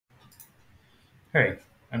Hey,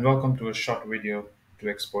 and welcome to a short video to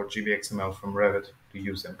export GBXML from Revit to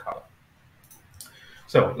use in CAALA.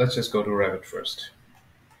 So let's just go to Revit first.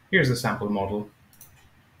 Here's a sample model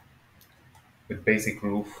with basic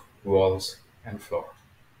roof, walls, and floor.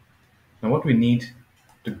 Now what we need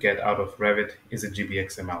to get out of Revit is a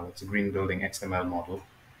GBXML. It's a green building XML model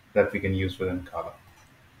that we can use within CAALA.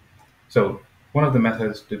 So one of the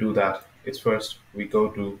methods to do that is first we go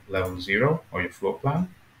to level 0 or your floor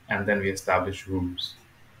plan, and then we establish rooms.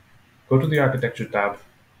 Go to the architecture tab,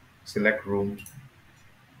 select rooms,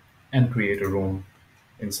 and create a room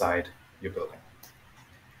inside your building.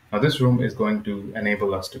 Now this room is going to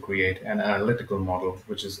enable us to create an analytical model,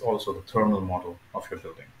 which is also the thermal model of your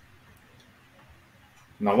building.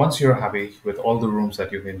 Now once you're happy with all the rooms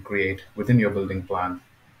that you can create within your building plan,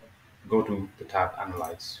 go to the tab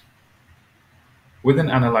Analyze. Within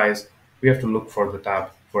Analyze, we have to look for the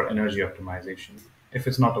tab for energy optimization. If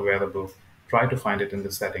it's not available, try to find it in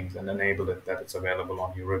the settings and enable it that it's available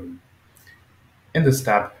on your room. In this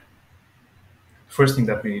tab, first thing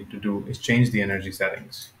that we need to do is change the energy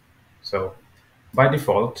settings. So by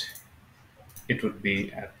default, it would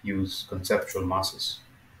be at use conceptual masses.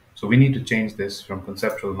 So we need to change this from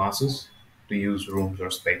conceptual masses to use rooms or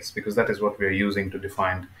space, because that is what we are using to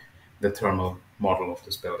define the thermal model of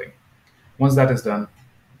this building. Once that is done,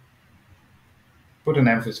 put an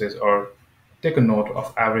emphasis or take a note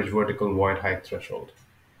of average vertical void height threshold.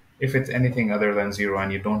 If it's anything other than 0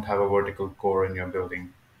 and you don't have a vertical core in your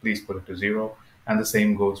building, please put it to 0. And the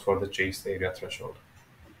same goes for the chased area threshold.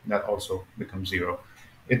 That also becomes 0.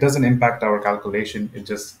 It doesn't impact our calculation, it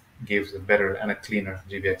just gives a better and a cleaner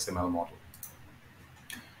GBXML model.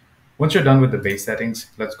 Once you're done with the base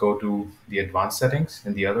settings, let's go to the advanced settings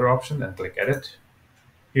in the other option and click Edit.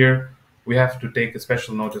 Here, we have to take a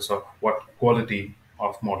special notice of what quality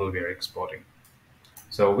of model we are exporting.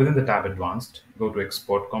 So within the tab Advanced, go to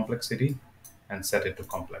Export Complexity and set it to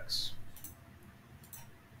Complex.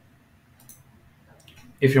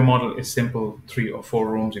 If your model is simple, 3 or 4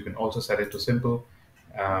 rooms, you can also set it to Simple.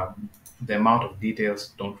 The amount of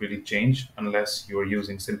details don't really change unless you're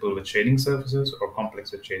using simple with shading surfaces or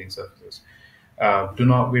complex with shading surfaces.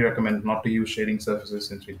 We recommend not to use shading surfaces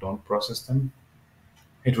since we don't process them.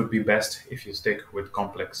 It would be best if you stick with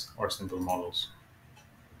complex or simple models.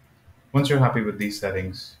 Once you're happy with these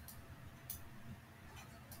settings,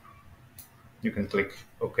 you can click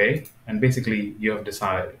OK, and basically you have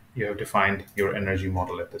defined your energy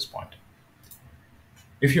model at this point.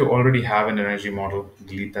 If you already have an energy model,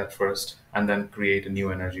 delete that first and then create a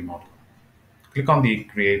new energy model. Click on the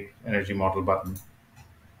Create Energy Model button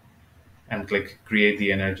and click Create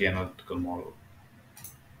the Energy Analytical Model.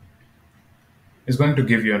 It's going to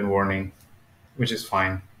give you a warning, which is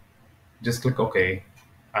fine. Just click OK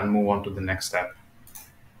and move on to the next step.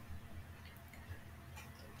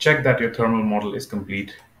 Check that your thermal model is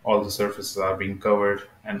complete, all the surfaces are being covered,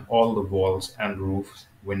 and all the walls and roofs,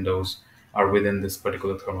 windows are within this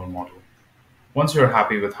particular thermal model. Once you're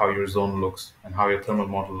happy with how your zone looks and how your thermal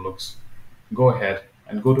model looks, go ahead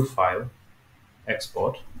and go to File,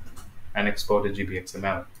 Export, and export a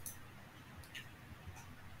GBXML.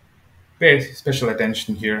 Pay special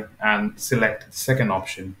attention here and select the second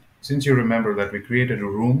option. Since you remember that we created a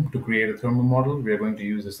room to create a thermal model, we are going to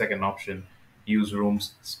use the second option, use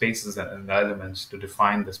rooms, spaces, and elements to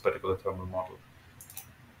define this particular thermal model.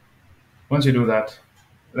 Once you do that,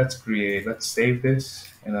 let's save this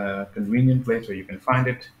in a convenient place where you can find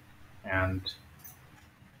it, and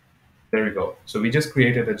there we go. So we just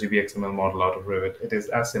created a GBXML model out of Revit. It is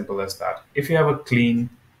as simple as that. If you have a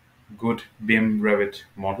clean, good BIM Revit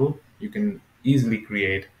model, you can easily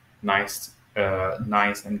create nice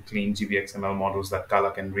and clean GBXML models that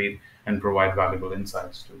CAALA can read and provide valuable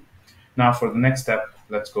insights to. Now for the next step,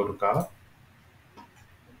 let's go to CAALA,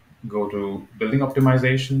 go to Building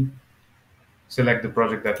Optimization, select the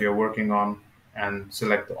project that you're working on, and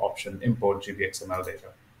select the option Import GBXML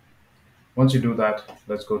Data. Once you do that,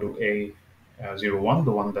 let's go to A01,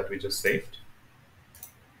 the one that we just saved,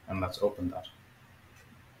 and let's open that.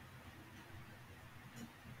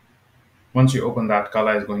 Once you open that,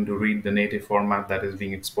 CAALA is going to read the native format that is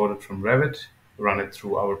being exported from Revit, run it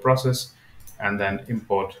through our process, and then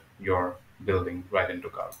import your building right into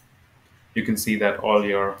CAALA. You can see that all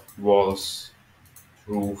your walls,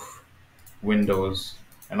 roof, windows,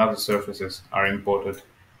 and other surfaces are imported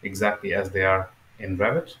exactly as they are in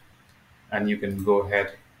Revit. And you can go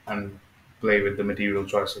ahead and play with the material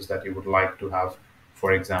choices that you would like to have,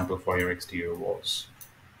 for example, for your exterior walls.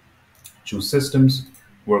 Choose systems,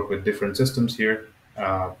 work with different systems here.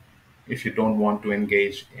 If you don't want to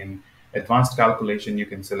engage in Advanced calculation, you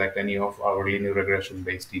can select any of our linear regression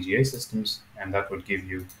based TGA systems, and that would give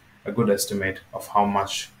you a good estimate of how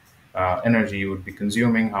much energy you would be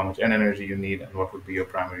consuming, how much energy you need, and what would be your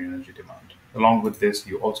primary energy demand. Along with this,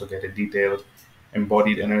 you also get a detailed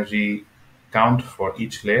embodied energy count for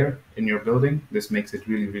each layer in your building. This makes it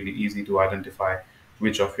really, really easy to identify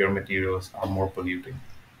which of your materials are more polluting.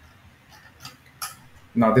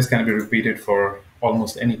 Now, this can be repeated for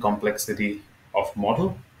almost any complexity of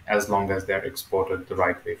model as long as they're exported the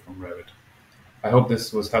right way from Revit. I hope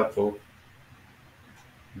this was helpful,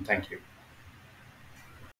 and thank you.